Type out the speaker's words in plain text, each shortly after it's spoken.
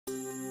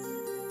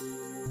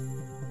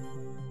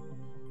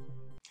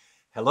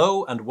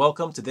Hello and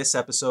welcome to this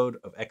episode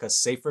of ECHA's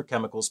Safer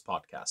Chemicals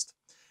podcast.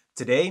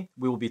 Today,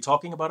 we will be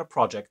talking about a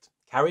project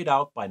carried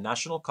out by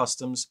national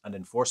customs and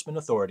enforcement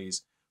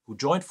authorities who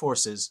joined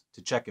forces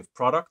to check if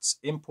products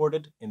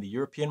imported in the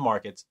European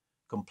market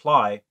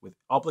comply with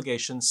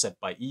obligations set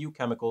by EU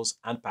chemicals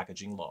and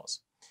packaging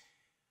laws.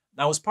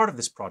 Now, as part of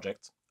this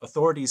project,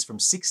 authorities from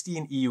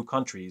 16 EU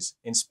countries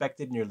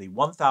inspected nearly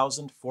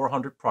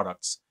 1,400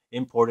 products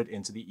imported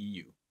into the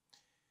EU.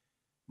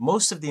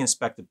 Most of the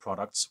inspected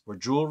products were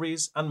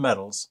jewelries and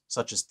metals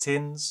such as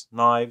tins,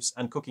 knives,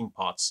 and cooking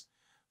pots,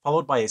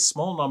 followed by a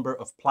small number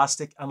of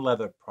plastic and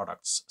leather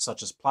products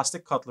such as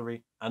plastic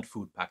cutlery and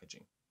food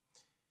packaging.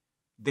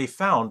 They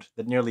found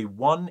that nearly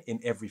 1 in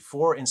every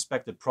 4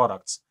 inspected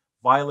products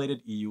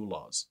violated EU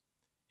laws,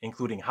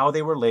 including how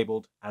they were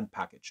labeled and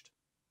packaged.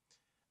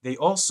 They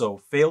also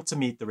failed to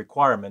meet the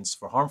requirements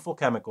for harmful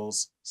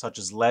chemicals such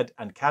as lead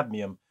and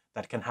cadmium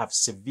that can have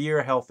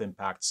severe health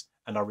impacts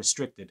and are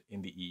restricted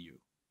in the EU.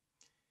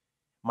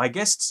 My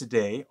guests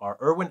today are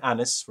Erwin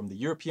Annys from the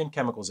European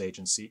Chemicals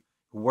Agency,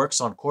 who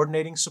works on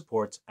coordinating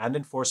support and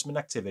enforcement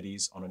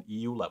activities on an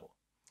EU level.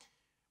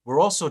 We're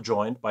also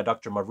joined by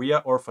Dr.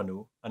 Maria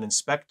Orphanou, an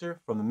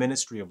inspector from the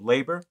Ministry of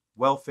Labour,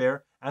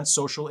 Welfare and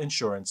Social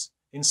Insurance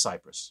in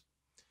Cyprus.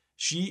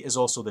 She is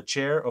also the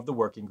chair of the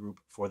working group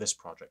for this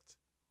project.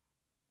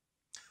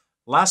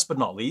 Last but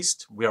not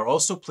least, we are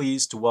also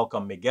pleased to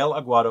welcome Miquel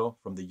Aguado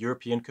from the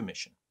European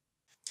Commission.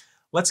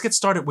 Let's get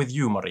started with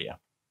you, Maria.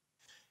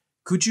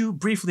 Could you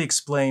briefly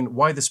explain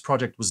why this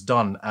project was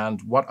done and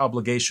what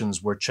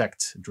obligations were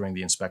checked during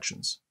the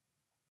inspections?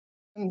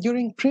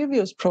 During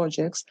previous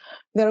projects,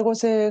 there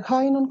was a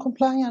high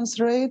non-compliance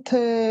rate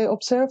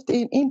observed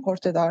in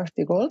imported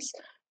articles,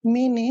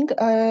 meaning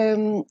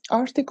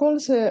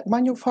articles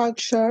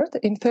manufactured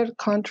in third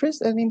countries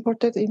and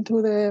imported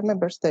into the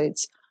member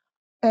states.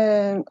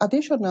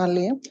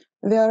 Additionally,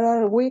 there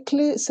are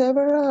weekly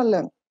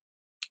several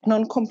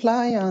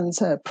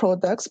non-compliance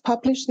products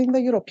published in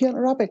the European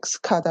RAPEX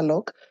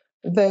catalog,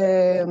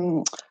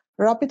 the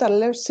Rapid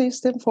Alert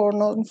System for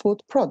Non-Food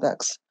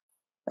Products.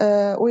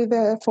 We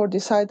therefore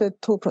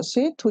decided to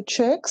proceed to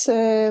checks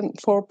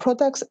for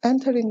products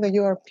entering the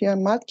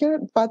European market,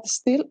 but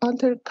still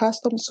under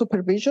customs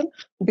supervision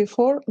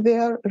before they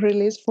are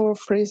released for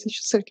free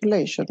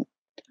circulation.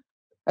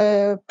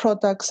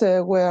 Products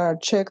were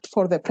checked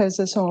for the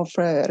presence of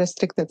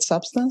restricted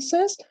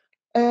substances,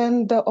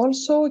 and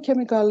also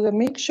chemical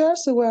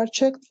mixtures were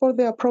checked for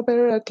their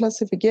proper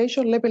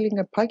classification, labeling,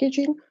 and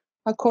packaging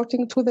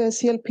according to the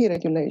CLP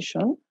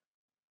regulation.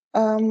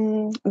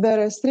 The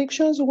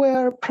restrictions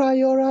were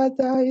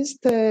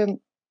prioritized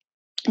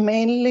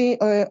mainly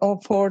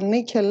for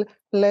nickel,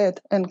 lead,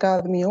 and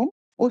cadmium.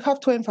 We have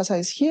to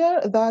emphasize here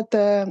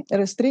that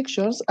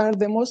restrictions are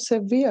the most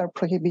severe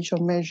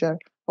prohibition measure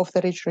of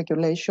the REACH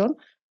regulation,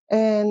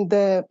 and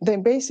they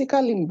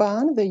basically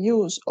ban the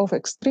use of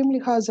extremely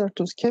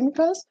hazardous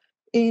chemicals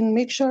in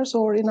mixtures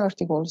or in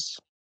articles.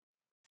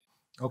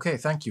 Okay,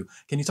 thank you.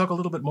 Can you talk a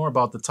little bit more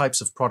about the types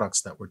of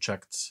products that were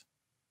checked?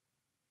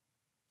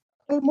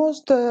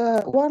 Almost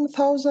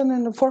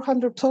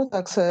 1,400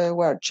 products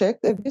were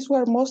checked. These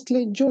were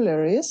mostly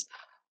jewelries,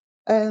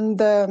 and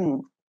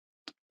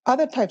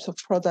other types of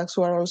products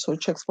were also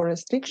checked for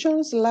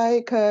restrictions,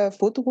 like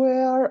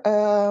footwear,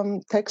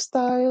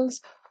 textiles,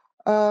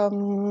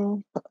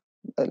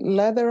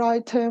 leather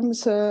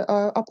items,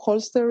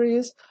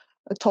 upholsteries,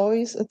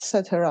 toys,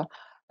 etc.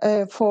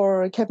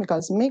 For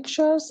chemicals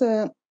mixtures,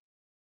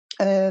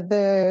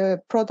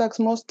 the products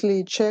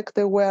mostly checked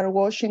were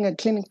washing and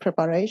cleaning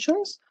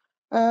preparations,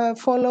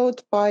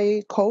 followed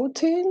by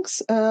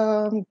coatings,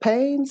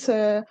 paints,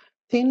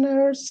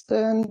 thinners,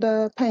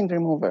 and paint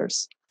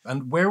removers.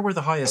 And where were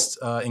the highest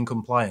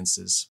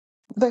incompliances?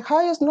 The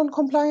highest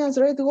non-compliance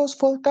rate was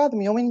for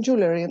cadmium in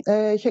jewelry.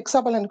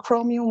 Hexavalent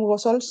chromium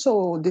was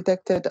also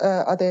detected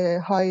at a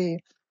high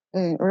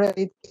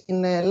rate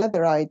in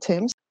leather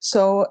items.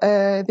 So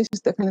this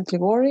is definitely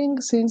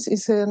worrying, since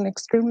it's an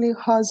extremely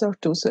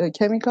hazardous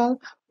chemical.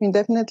 We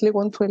definitely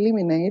want to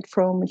eliminate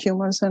from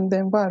humans and the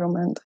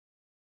environment.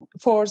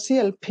 For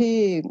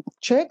CLP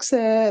checks,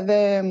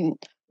 the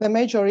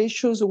major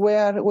issues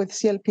were with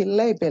CLP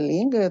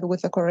labeling,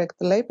 with the correct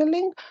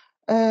labeling.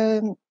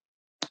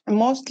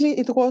 Mostly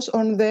it was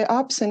on the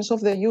absence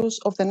of the use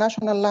of the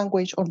national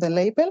language on the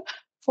label,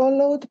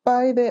 followed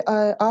by the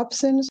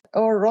absence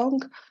or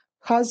wrong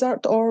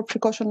hazard or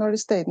precautionary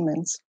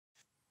statements.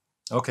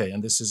 Okay,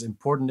 and this is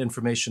important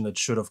information that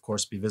should, of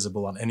course, be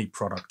visible on any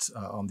product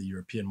on the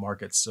European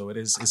market. So it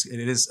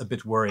is a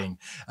bit worrying.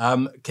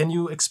 Can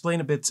you explain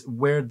a bit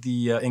where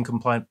the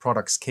incompliant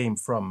products came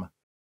from?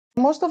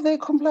 Most of the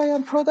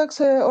compliant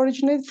products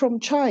originate from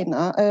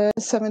China,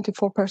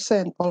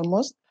 74%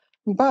 almost.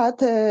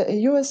 But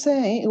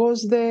USA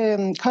was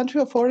the country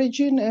of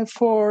origin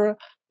for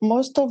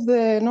most of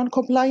the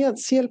non-compliant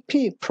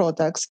CLP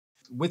products.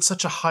 With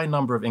such a high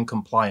number of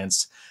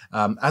incompliance,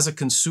 as a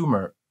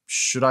consumer,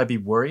 should I be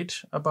worried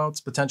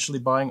about potentially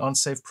buying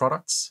unsafe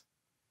products?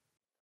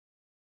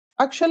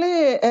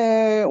 Actually,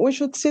 we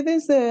should see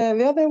this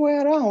the other way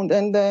around,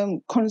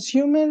 and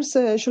consumers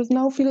should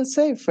now feel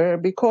safer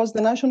because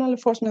the national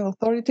enforcement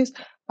authorities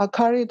are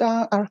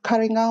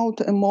carrying out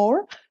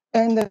more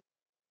and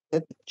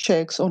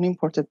checks on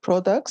imported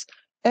products,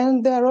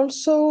 and they are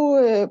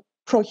also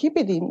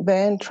prohibiting the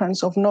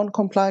entrance of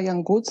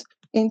non-compliant goods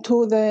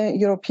into the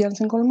European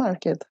single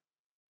market.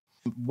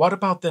 What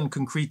about then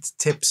concrete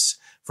tips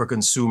for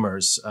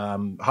consumers?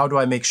 How do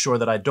I make sure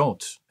that I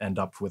don't end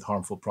up with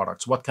harmful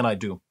products? What can I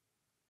do?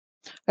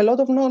 A lot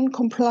of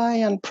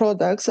non-compliant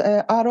products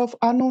are of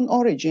unknown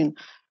origin,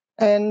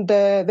 and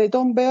they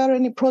don't bear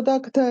any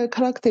product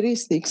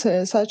characteristics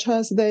such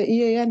as the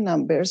EAN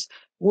numbers,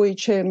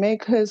 which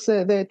make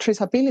the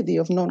traceability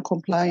of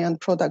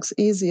non-compliant products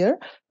easier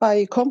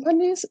by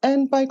companies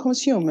and by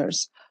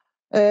consumers.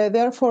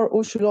 Therefore,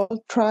 we should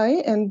all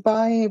try and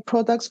buy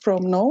products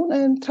from known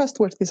and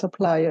trustworthy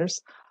suppliers.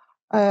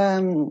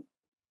 In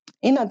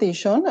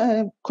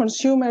addition,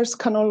 consumers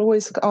can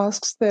always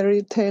ask the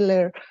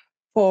retailer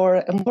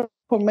for more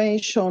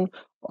information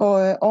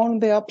on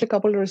the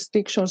applicable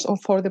restrictions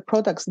for the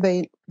products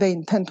they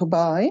intend to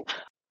buy,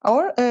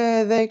 or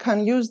they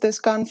can use the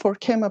Scan for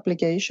Chem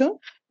application,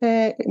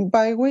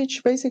 by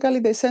which basically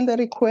they send a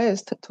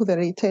request to the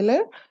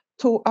retailer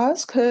to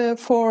ask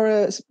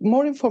for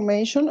more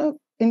information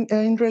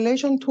in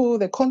relation to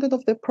the content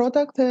of the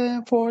product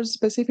for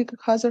specific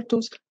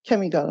hazardous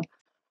chemical.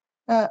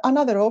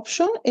 Another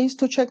option is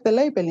to check the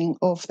labeling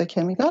of the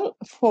chemical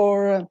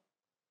for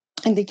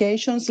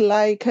indications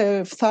like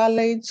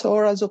phthalates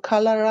or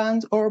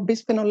azocolorants or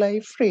bisphenol A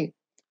free.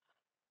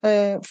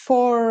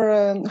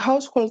 For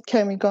household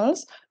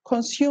chemicals,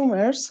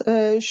 consumers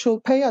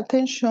should pay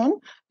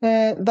attention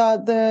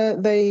that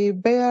they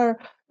bear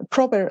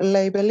proper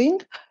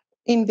labeling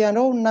in their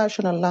own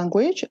national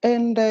language,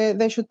 and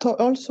they should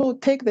also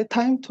take the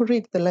time to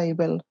read the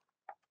label.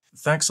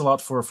 Thanks a lot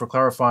for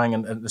clarifying,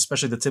 and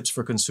especially the tips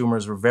for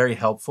consumers were very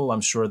helpful.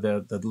 I'm sure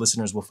that the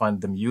listeners will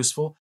find them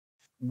useful.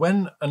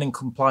 When an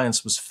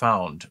incompliance was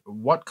found,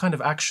 what kind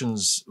of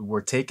actions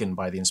were taken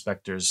by the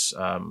inspectors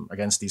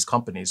against these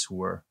companies who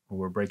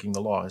were breaking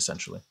the law,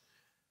 essentially?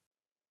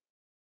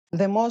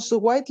 The most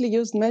widely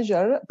used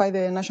measure by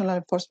the national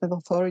enforcement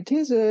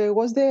authorities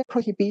was the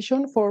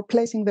prohibition for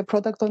placing the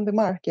product on the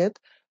market,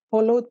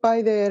 followed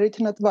by the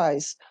written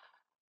advice.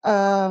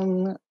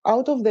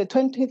 Out of the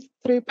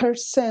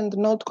 23%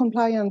 not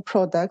compliant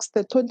products,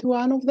 the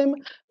 21 of them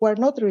were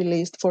not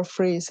released for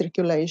free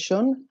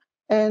circulation,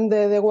 and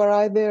they were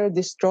either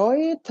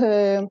destroyed,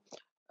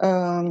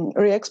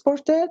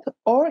 re-exported,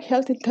 or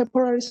held in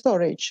temporary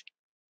storage.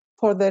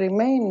 For the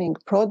remaining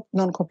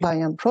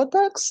non-compliant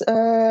products,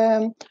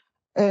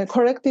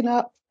 corrective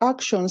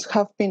actions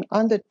have been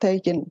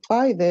undertaken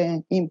by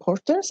the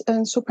importers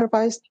and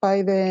supervised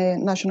by the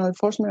national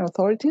enforcement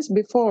authorities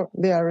before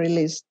they are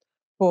released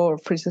for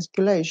free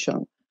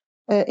circulation.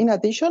 In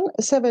addition,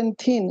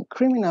 17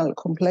 criminal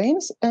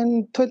complaints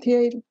and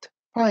 28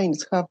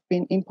 fines have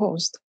been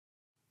imposed.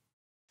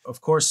 Of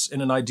course,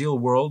 in an ideal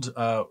world,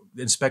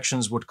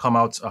 inspections would come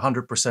out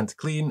 100%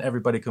 clean,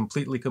 everybody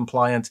completely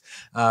compliant.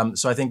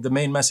 So I think the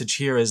main message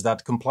here is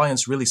that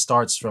compliance really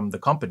starts from the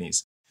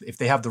companies. If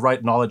they have the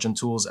right knowledge and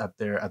tools at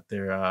their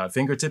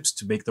fingertips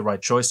to make the right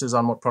choices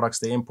on what products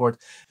they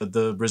import,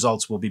 the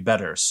results will be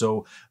better.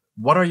 So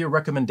what are your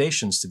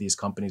recommendations to these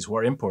companies who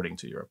are importing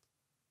to Europe?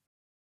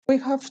 We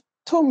have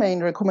two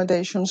main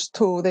recommendations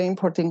to the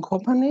importing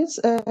companies.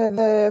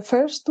 The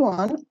first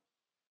one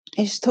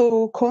is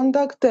to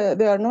contact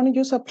their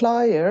non-EU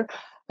supplier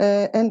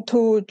and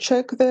to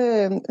check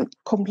the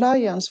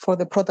compliance for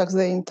the products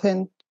they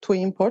intend to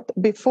import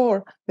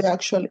before the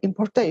actual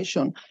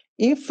importation.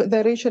 If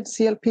the reached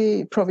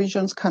CLP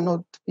provisions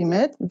cannot be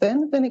met,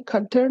 then it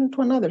can turn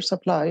to another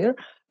supplier,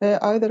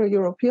 either a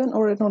European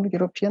or a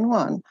non-European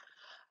one.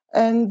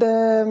 And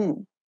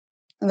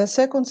the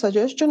second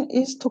suggestion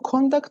is to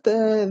contact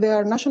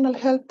their national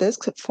help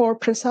desks for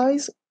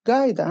precise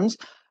guidance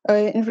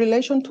in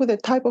relation to the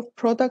type of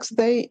products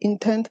they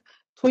intend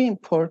to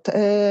import.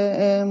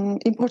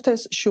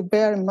 Importers should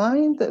bear in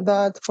mind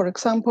that, for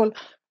example,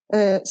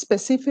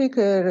 specific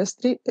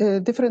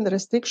different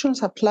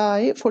restrictions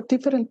apply for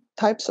different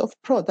types of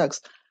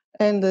products,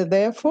 and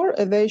therefore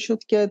they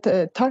should get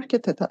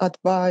targeted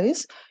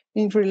advice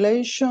in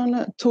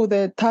relation to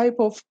the type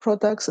of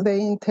products they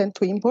intend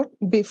to import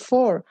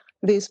before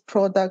these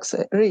products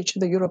reach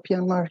the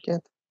European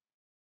market.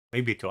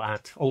 Maybe to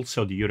add,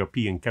 also the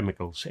European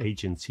Chemicals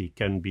Agency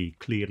can be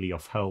clearly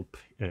of help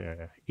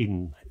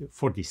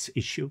for this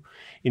issue,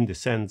 in the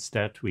sense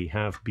that we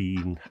have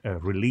been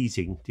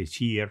releasing this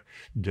year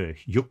the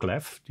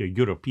EUCLEF, the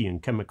European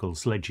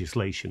Chemicals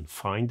Legislation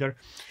Finder,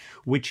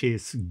 which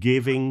is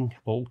giving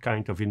all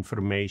kind of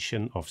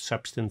information of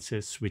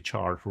substances which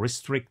are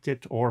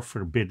restricted or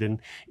forbidden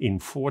in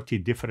 40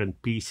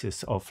 different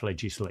pieces of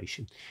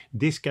legislation.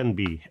 This can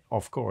be,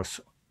 of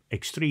course,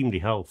 extremely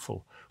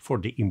helpful for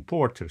the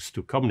importers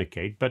to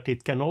communicate, but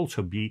it can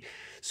also be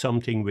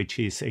something which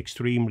is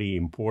extremely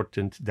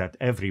important, that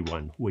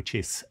everyone which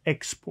is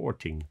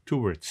exporting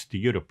towards the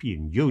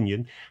European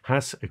Union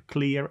has a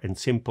clear and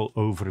simple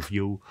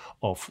overview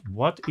of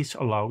what is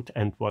allowed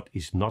and what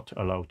is not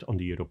allowed on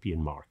the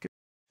European market.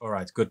 All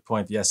right, good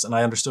point. Yes, and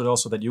I understood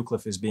also that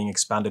UCLIF is being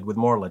expanded with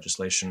more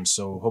legislation.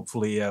 So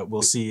hopefully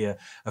we'll see a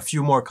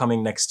few more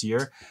coming next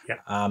year. Yeah.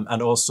 And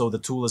also the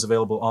tool is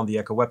available on the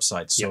ECHA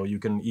website. So yeah. You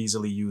can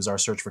easily use our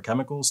search for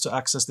chemicals to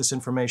access this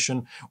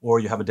information, or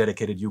you have a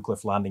dedicated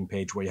UCLIF landing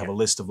page where you have a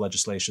list of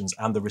legislations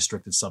and the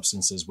restricted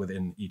substances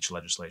within each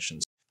legislation.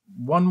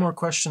 One more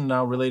question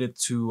now related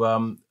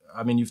to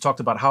you've talked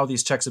about how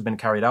these checks have been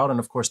carried out. And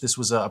of course, this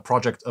was a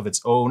project of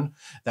its own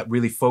that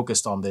really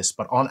focused on this.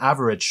 But on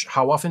average,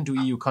 how often do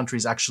EU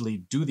countries actually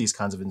do these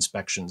kinds of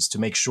inspections to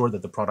make sure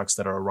that the products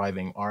that are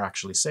arriving are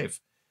actually safe?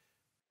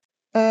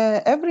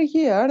 Every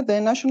year, the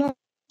national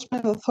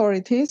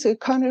authorities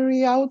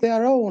carry out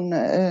their own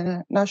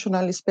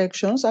national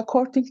inspections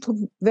according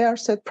to their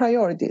set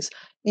priorities.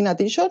 In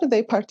addition,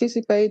 they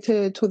participate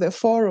to the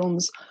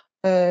forums,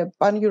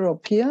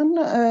 pan-European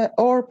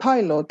or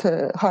pilot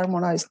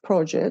harmonized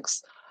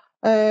projects.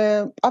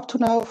 Up to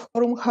now,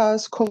 Forum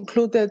has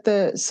concluded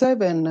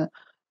 7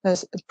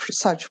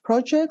 such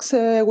projects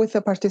with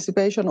the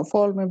participation of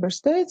all member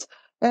states,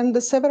 and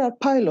several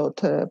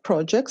pilot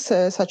projects,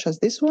 such as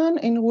this one,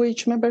 in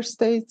which member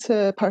states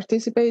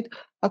participate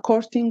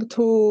according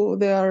to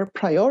their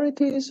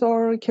priorities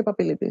or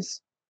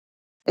capabilities.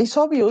 It's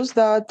obvious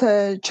that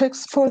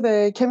checks for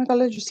the chemical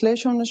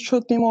legislation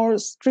should be more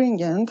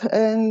stringent,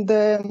 and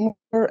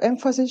more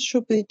emphasis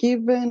should be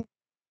given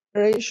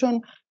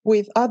cooperation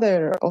with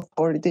other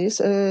authorities,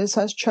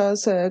 such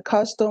as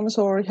customs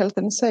or health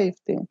and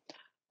safety.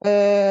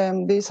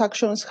 These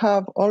actions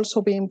have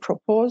also been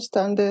proposed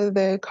under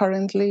the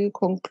currently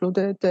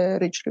concluded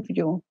REACH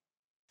review.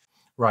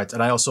 Right.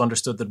 And I also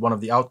understood that one of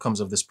the outcomes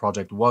of this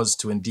project was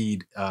to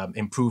indeed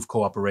improve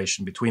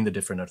cooperation between the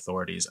different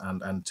authorities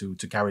and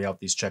to carry out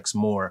these checks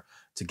more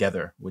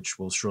together, which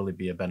will surely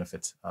be a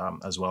benefit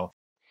as well.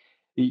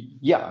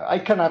 Yeah, I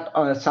can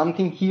add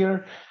something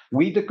here.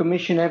 With the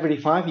Commission, every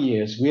 5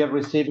 years, we are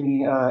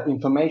receiving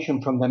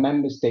information from the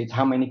member states,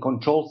 how many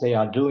controls they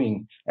are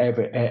doing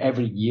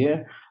every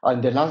year.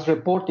 And the last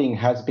reporting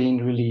has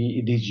been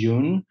really this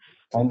June.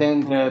 And then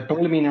the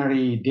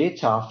preliminary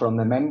data from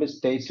the member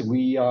states,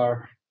 we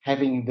are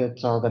having that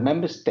the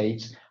member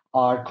states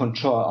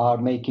are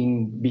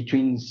making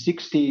between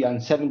 60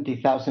 and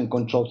 70,000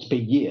 controls per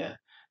year,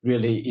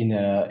 really,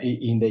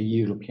 in the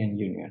European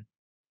Union.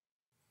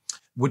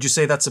 Would you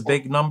say that's a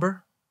big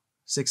number,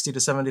 60 to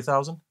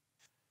 70,000?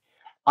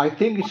 I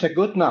think it's a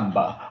good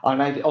number,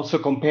 and I also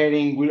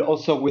comparing with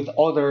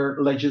other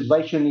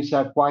legislation is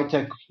quite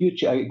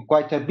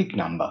a big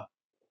number.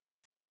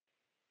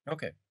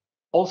 Okay.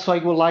 Also, I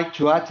would like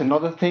to add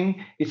another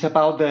thing. It's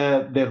about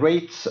the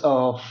rates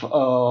of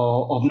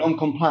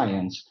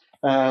non-compliance.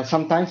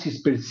 Sometimes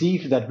it's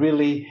perceived that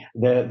really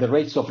the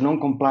rates of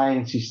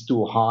non-compliance is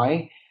too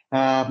high.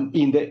 From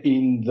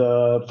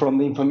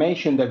the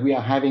information that we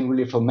are having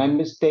really from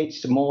member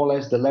states, more or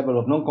less the level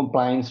of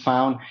non-compliance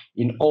found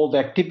in all the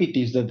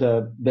activities that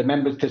the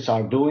member states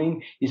are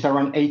doing is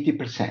around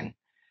 80%.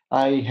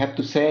 I have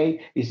to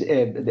say is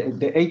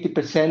the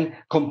 80%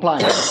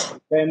 compliance,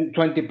 then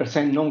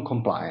 20%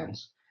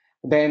 non-compliance.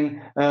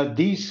 Then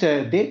this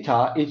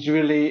data is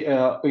really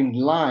in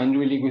line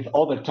really with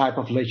other type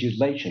of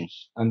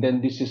legislations. And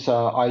then this is,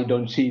 I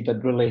don't see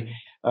that really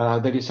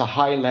there is a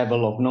high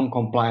level of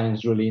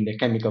non-compliance really in the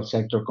chemical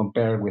sector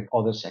compared with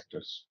other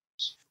sectors.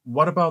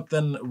 What about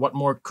then what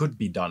more could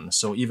be done?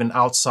 So even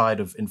outside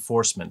of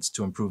enforcement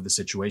to improve the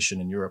situation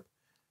in Europe?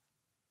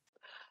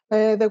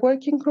 The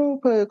working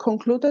group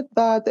concluded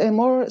that a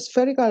more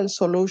spherical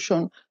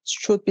solution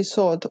should be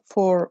sought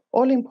for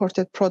all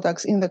imported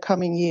products in the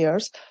coming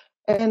years.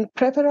 And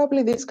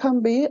preferably this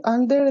can be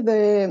under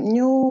the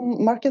new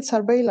market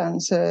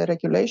surveillance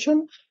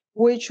regulation,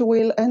 which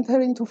will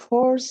enter into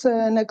force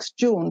next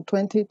June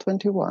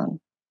 2021.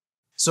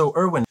 So,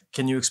 Erwin,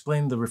 can you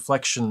explain the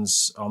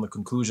reflections on the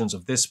conclusions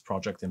of this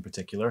project in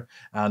particular,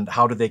 and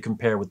how do they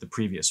compare with the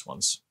previous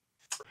ones?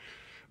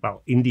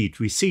 Well, indeed,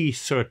 we see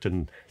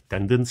certain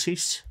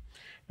tendencies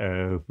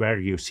where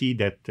you see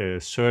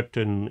that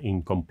certain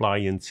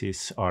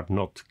incompliances are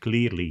not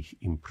clearly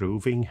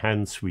improving.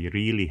 Hence, we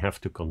really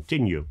have to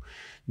continue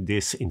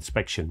this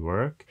inspection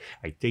work.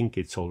 I think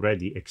it's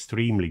already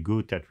extremely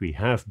good that we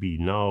have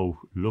been now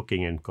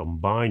looking and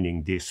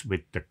combining this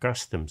with the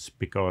customs,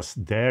 because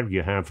there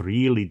you have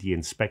really the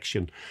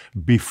inspection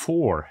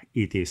before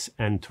it is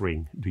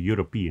entering the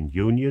European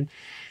Union.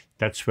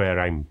 That's where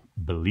I'm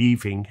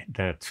believing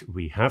that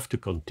we have to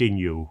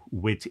continue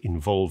with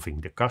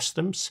involving the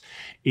customs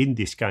in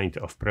this kind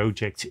of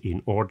projects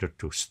in order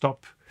to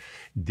stop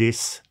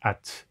this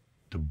at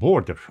the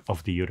border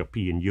of the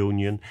European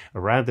Union,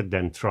 rather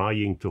than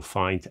trying to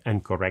find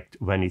and correct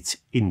when it's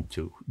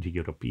into the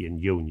European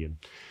Union.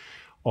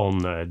 On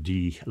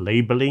the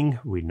labeling,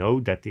 we know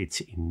that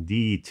it's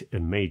indeed a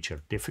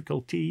major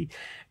difficulty.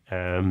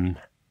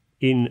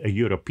 In a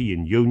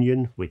European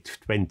Union with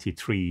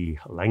 23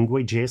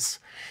 languages,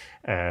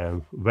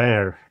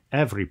 where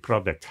every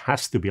product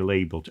has to be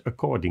labeled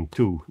according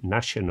to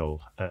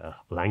national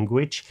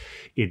language,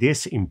 it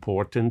is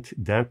important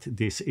that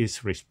this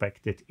is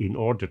respected in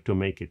order to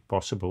make it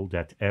possible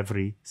that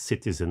every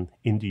citizen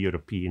in the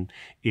European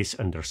is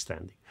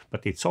understanding.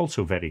 But it's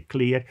also very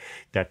clear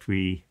that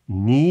we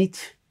need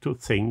to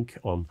think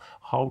on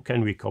how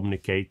can we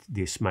communicate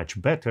this much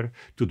better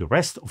to the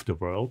rest of the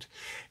world,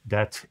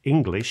 that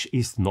English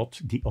is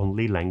not the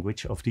only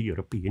language of the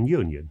European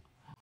Union.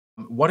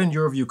 What, in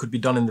your view, could be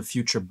done in the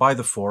future by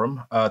the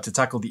Forum to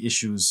tackle the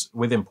issues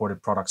with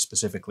imported products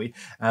specifically?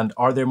 And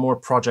are there more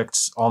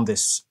projects on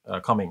this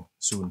coming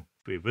soon?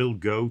 We will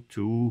go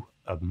to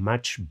a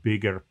much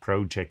bigger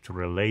project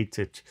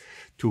related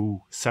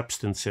to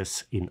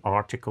substances in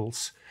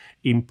articles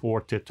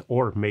imported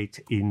or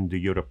made in the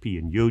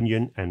European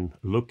Union, and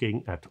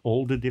looking at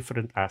all the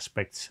different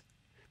aspects,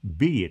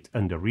 be it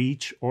under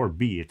REACH or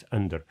be it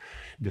under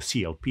the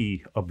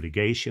CLP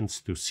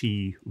obligations, to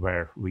see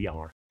where we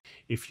are.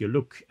 If you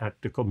look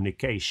at the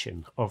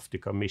communication of the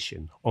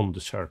Commission on the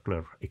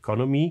circular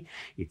economy,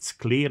 it's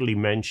clearly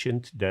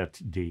mentioned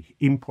that the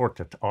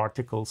imported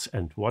articles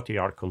and what they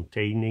are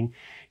containing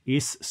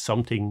is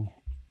something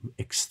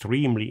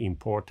extremely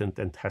important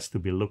and has to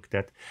be looked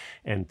at.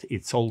 And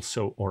it's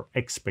also our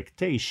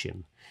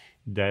expectation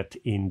that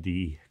in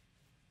the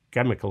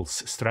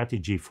chemicals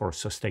strategy for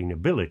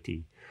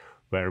sustainability,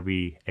 where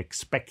we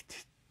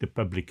expect the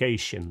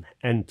publication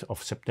end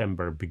of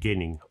September,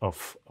 beginning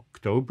of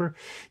October,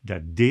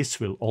 that this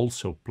will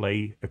also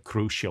play a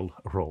crucial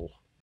role.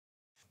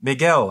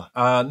 Miquel,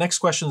 next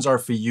questions are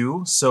for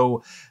you.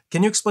 So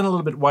can you explain a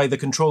little bit why the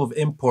control of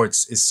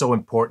imports is so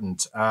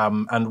important?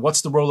 And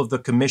what's the role of the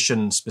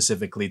Commission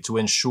specifically to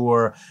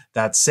ensure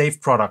that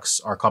safe products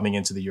are coming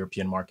into the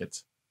European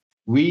market?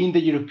 We in the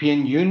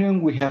European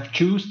Union, we have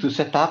chosen to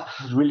set up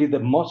really the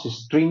most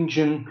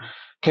stringent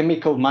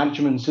chemical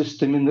management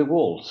system in the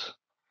world.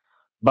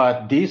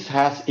 But this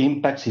has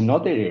impacts in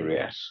other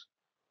areas.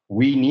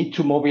 We need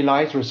to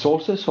mobilize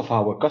resources of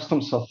our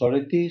customs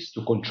authorities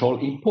to control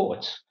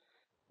imports.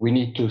 We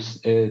need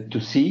to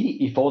see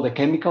if all the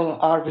chemicals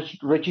are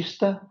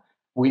registered.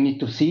 We need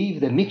to see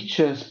if the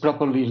mixture is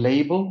properly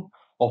labeled,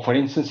 or for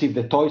instance, if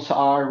the toys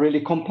are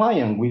really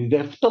compliant with the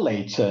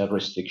phthalates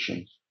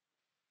restrictions.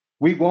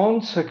 We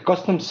want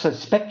customs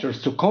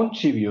inspectors to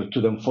contribute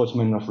to the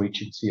enforcement of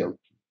REACH and CLP.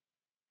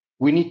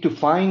 We need to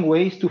find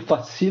ways to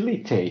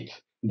facilitate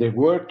the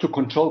work to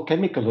control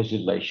chemical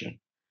legislation.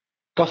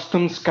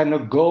 Customs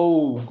cannot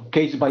go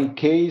case by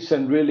case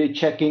and really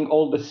checking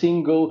all the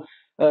single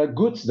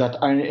goods that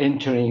are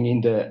entering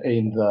in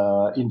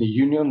the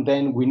union.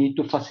 Then we need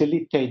to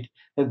facilitate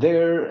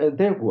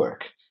their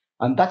work,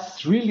 and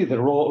that's really the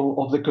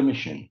role of the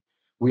Commission.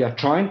 We are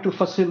trying to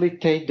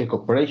facilitate the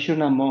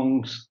cooperation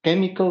amongst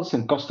chemicals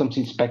and customs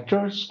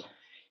inspectors,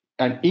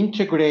 and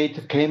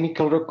integrate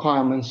chemical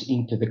requirements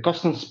into the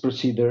customs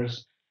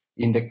procedures,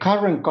 in the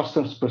current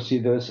customs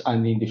procedures,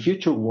 and in the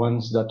future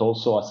ones, that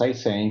also, as I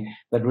saying,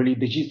 that really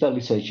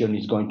digitalization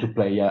is going to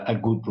play a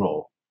good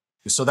role.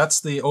 So that's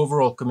the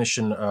overall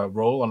Commission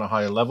role on a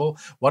higher level.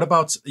 What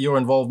about your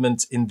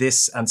involvement in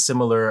this and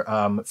similar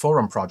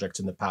forum projects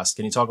in the past?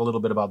 Can you talk a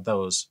little bit about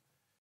those?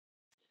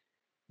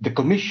 The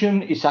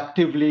Commission is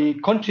actively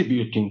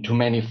contributing to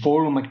many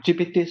forum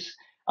activities,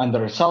 and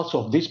the results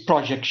of this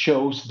project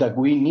shows that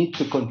we need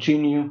to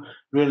continue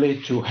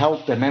really to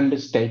help the member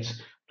states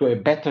to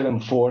better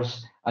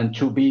enforce and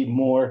to be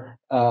more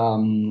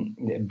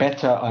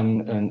better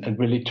and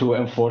really to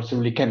enforce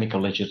really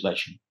chemical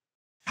legislation.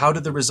 How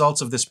did the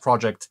results of this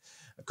project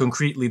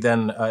concretely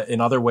then, in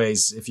other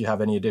ways, if you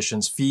have any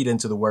additions, feed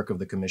into the work of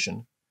the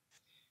Commission?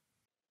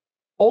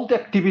 All the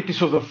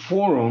activities of the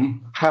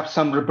forum have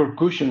some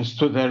repercussions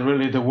to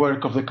the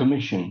work of the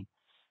Commission.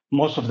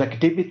 Most of the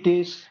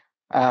activities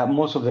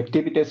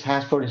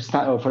has, for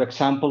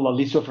example, a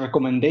list of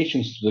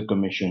recommendations to the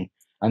Commission,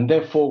 and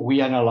therefore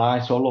we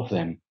analyze all of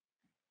them.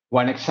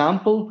 One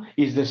example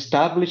is the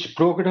established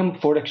program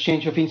for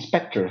exchange of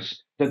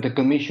inspectors that the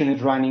Commission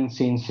is running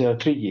since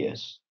 3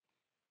 years.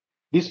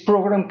 This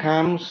program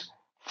comes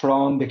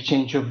from the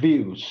exchange of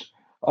views,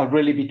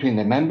 really between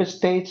the member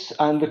states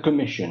and the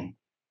Commission.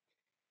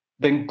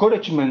 The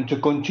encouragement to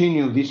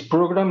continue this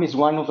program is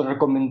one of the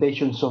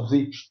recommendations of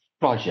this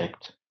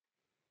project.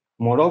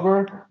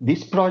 Moreover,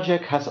 this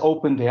project has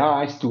opened the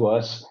eyes to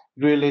us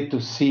really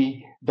to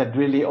see that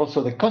really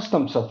also the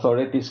customs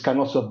authorities can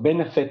also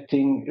benefit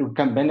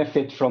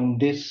from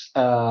this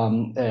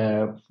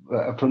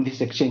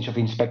exchange of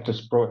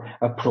inspectors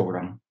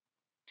program.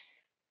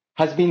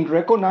 Has been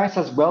recognized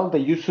as well the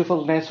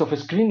usefulness of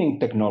screening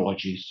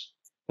technologies.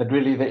 That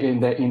really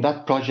in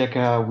that project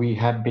we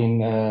have been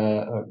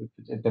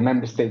the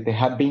member states they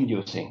have been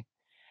using.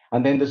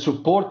 And then the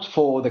support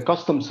for the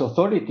customs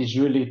authorities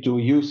really to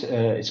use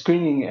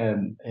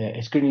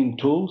screening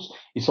tools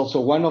is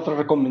also one of the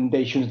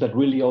recommendations that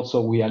really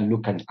also we are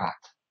looking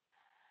at.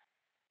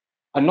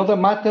 Another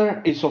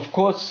matter is, of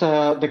course,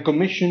 the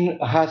Commission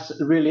has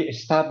really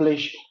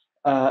established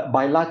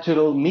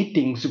bilateral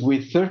meetings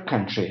with third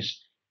countries.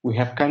 We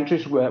have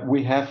countries where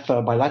we have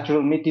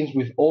bilateral meetings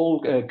with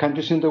all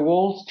countries in the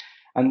world,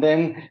 and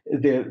then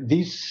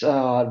this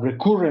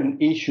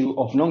recurrent issue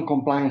of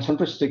non-compliance and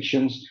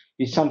restrictions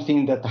is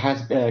something that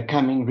has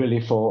coming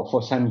really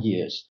for some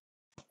years.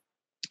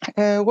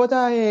 What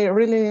I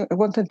really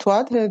wanted to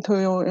add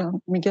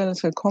to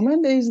Miguel's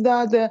comment is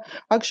that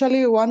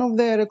actually one of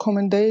the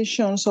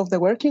recommendations of the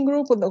working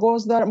group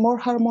was that more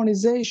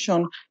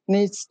harmonization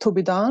needs to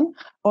be done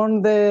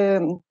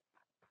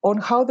on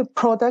how the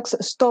products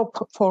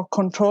stop for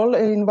control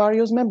in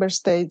various member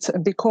states,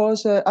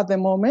 because at the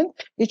moment,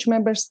 each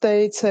member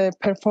state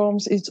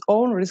performs its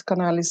own risk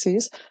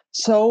analysis.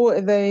 So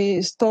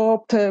they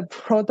stopped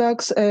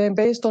products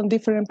based on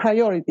different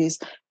priorities.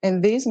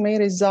 And this may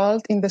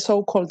result in the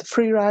so-called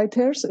free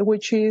riders,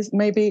 which is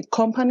maybe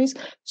companies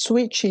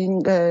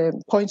switching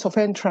points of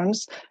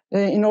entrance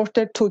in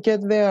order to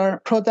get their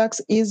products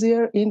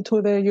easier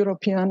into the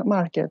European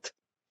market.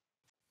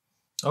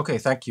 Okay,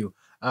 thank you.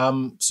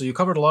 So you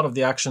covered a lot of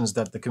the actions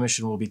that the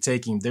Commission will be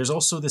taking. There's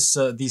also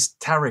these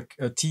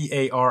TARIC,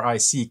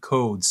 T-A-R-I-C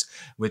codes,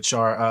 which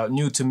are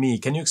new to me.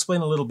 Can you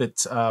explain a little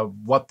bit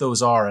what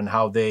those are and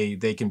how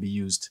they can be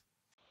used?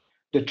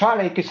 The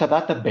TARIC is a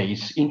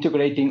database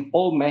integrating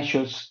all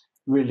measures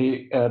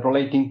really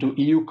relating to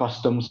EU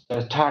customs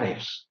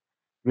tariffs,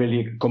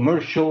 really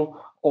commercial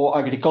or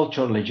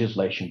agricultural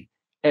legislation.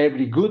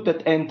 Every good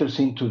that enters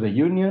into the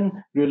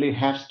Union really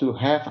has to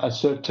have a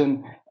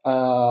certain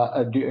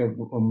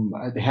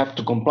they have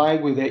to comply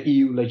with the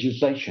EU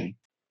legislation.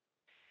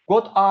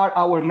 What are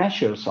our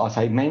measures? As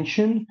I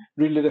mentioned,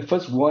 really the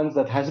first ones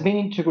that has been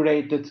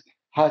integrated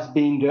has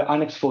been the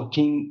Annex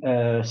 14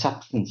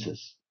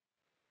 substances.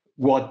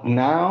 What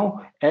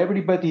now?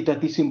 Everybody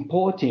that is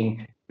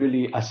importing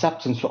really a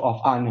substance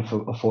of Annex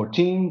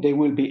 14, they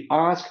will be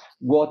asked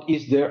what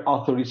is their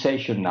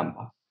authorization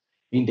number.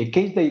 In the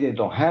case that they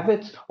don't have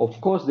it, of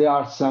course, there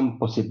are some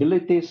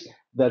possibilities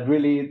that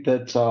really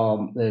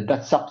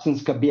that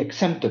substance can be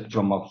exempted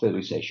from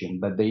authorization,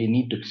 but they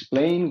need to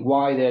explain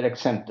why they're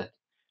exempted.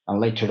 And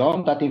later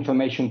on, that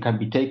information can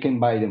be taken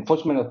by the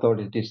enforcement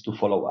authorities to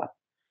follow up.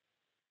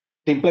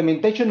 The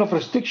implementation of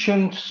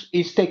restrictions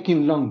is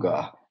taking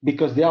longer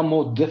because they are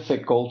more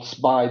difficult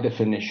by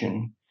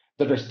definition.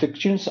 The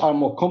restrictions are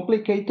more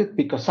complicated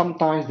because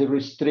sometimes they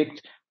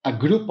restrict a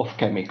group of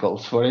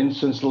chemicals, for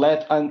instance,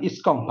 lead and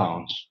its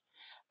compounds.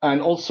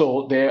 And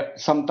also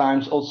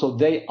sometimes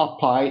they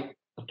apply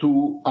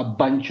to a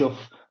bunch of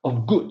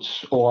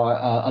goods or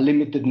a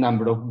limited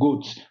number of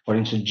goods, for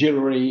instance,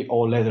 jewelry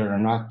or leather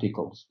and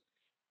articles.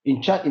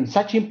 In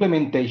such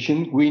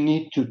implementation, we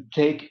need to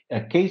take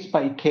a case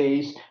by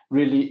case,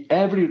 really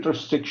every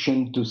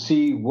restriction to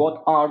see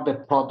what are the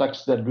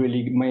products that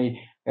really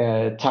may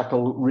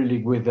tackle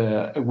really with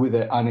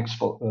the Annex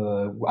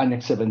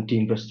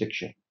 17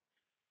 restriction.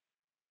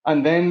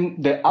 And then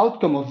the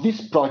outcome of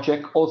this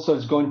project also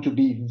is going to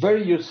be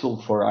very useful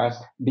for us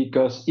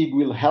because it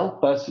will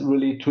help us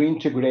really to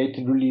integrate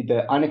really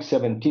the Annex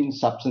 17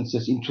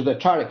 substances into the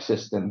TARIC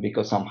system,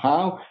 because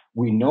somehow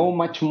we know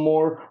much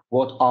more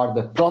what are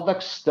the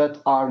products that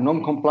are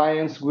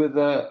non-compliant with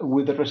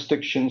the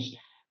restrictions.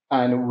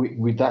 And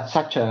with that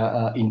such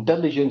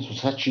intelligence,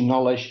 such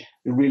knowledge,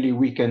 really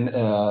we can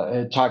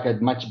target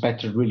much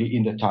better really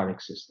in the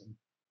TARIC system.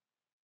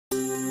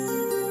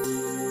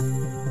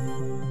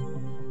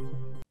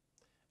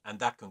 And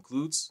that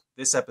concludes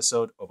this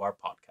episode of our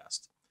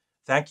podcast.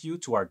 Thank you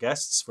to our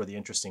guests for the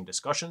interesting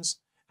discussions,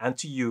 and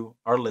to you,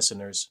 our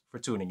listeners, for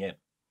tuning in.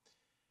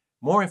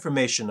 More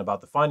information about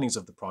the findings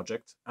of the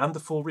project and the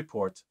full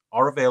report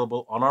are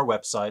available on our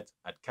website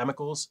at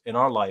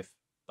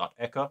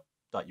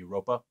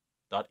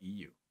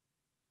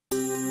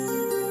chemicalsinourlife.echa.europa.eu.